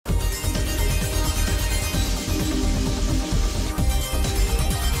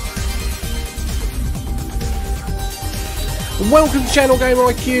Welcome to channel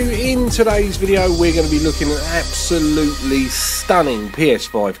GAMEIQ. In today's video we're going to be looking at an absolutely stunning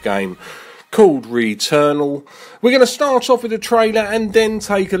PS5 game called Returnal. We're going to start off with a trailer and then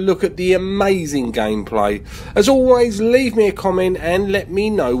take a look at the amazing gameplay. As always, leave me a comment and let me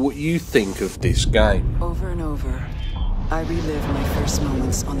know what you think of this game. Over and over, I relive my first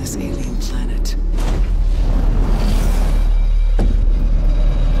moments on this alien planet.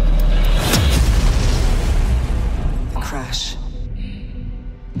 Crash,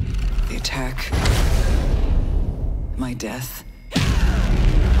 the attack, my death. The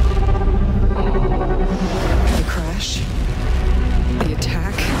crash, the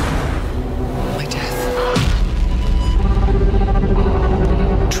attack, my death.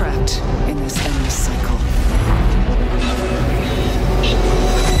 Trapped in this endless cycle.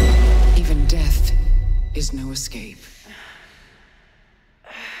 Even death is no escape.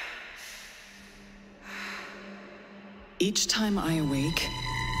 Each time I awake,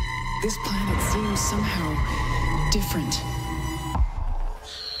 this planet seems somehow different,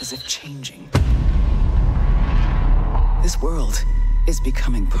 as if changing. This world is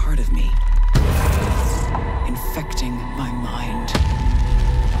becoming part of me, infecting my mind,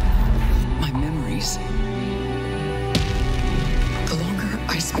 my memories. The longer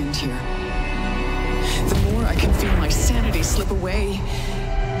I spend here, the more I can feel my sanity slip away.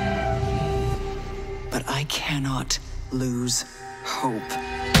 But I cannot lose hope.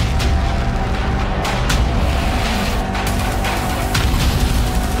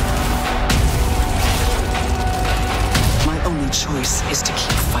 My only choice is to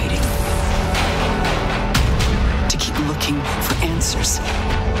keep fighting. To keep looking for answers.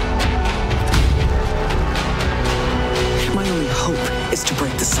 My only hope is to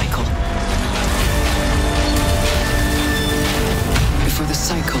break the cycle. Before the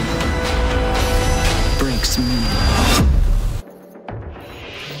cycle breaks me.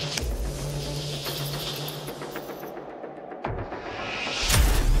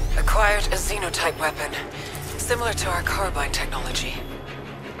 Acquired a xenotype weapon, similar to our carbine technology.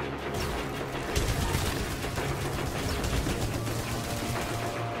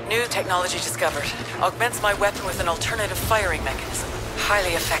 New technology discovered. Augments my weapon with an alternative firing mechanism.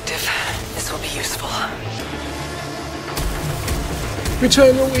 Highly effective. This will be useful.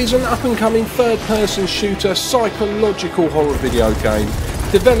 Returnal is an up-and-coming third-person shooter psychological horror video game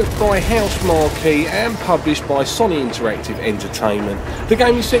developed by Housemarque and published by Sony Interactive Entertainment. The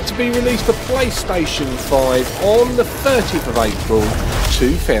game is set to be released for PlayStation 5 on the 30th of April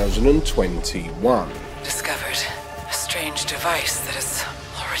 2021. Discovered a strange device that is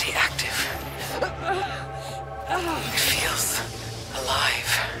already active. It feels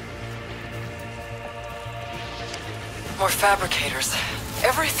alive. More fabricators.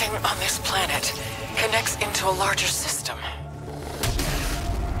 Everything on this planet connects into a larger system.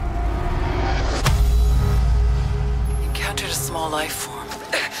 Encountered a small life form.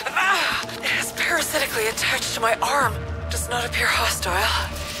 It is parasitically attached to my arm. Does not appear hostile.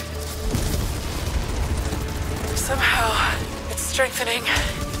 Somehow, it's strengthening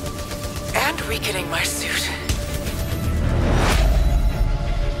and weakening my suit.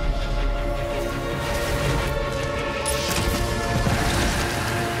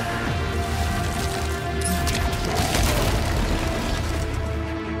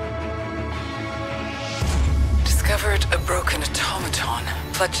 Discovered a broken automaton,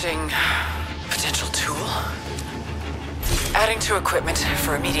 clutching potential tool. Adding to equipment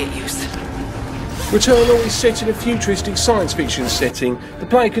for immediate use. Returnal is set in a futuristic science fiction setting. The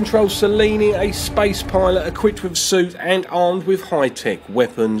player controls Selene, a space pilot equipped with a suit and armed with high-tech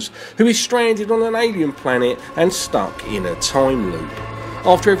weapons, who is stranded on an alien planet and stuck in a time loop.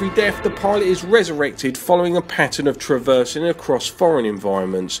 After every death, the pilot is resurrected following a pattern of traversing across foreign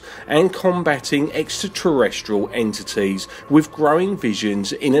environments and combating extraterrestrial entities with growing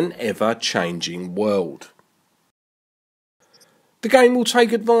visions in an ever-changing world. The game will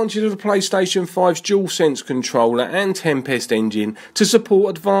take advantage of the PlayStation 5's DualSense controller and Tempest engine to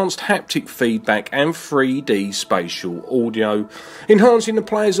support advanced haptic feedback and 3D spatial audio, enhancing the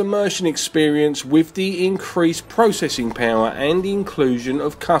player's immersion experience with the increased processing power and the inclusion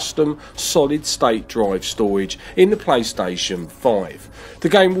of custom solid-state drive storage in the PlayStation 5. The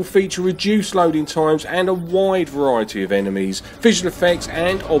game will feature reduced loading times and a wide variety of enemies, visual effects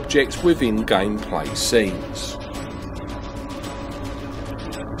and objects within gameplay scenes.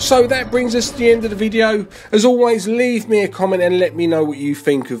 So that brings us to the end of the video. As always, leave me a comment and let me know what you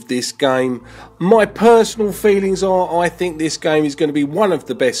think of this game. My personal feelings are I think this game is going to be one of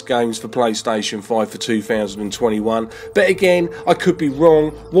the best games for PlayStation 5 for 2021. But again, I could be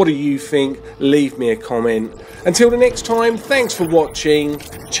wrong. What do you think? Leave me a comment. Until the next time, thanks for watching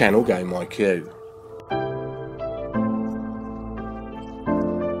Channel GAMEIQ.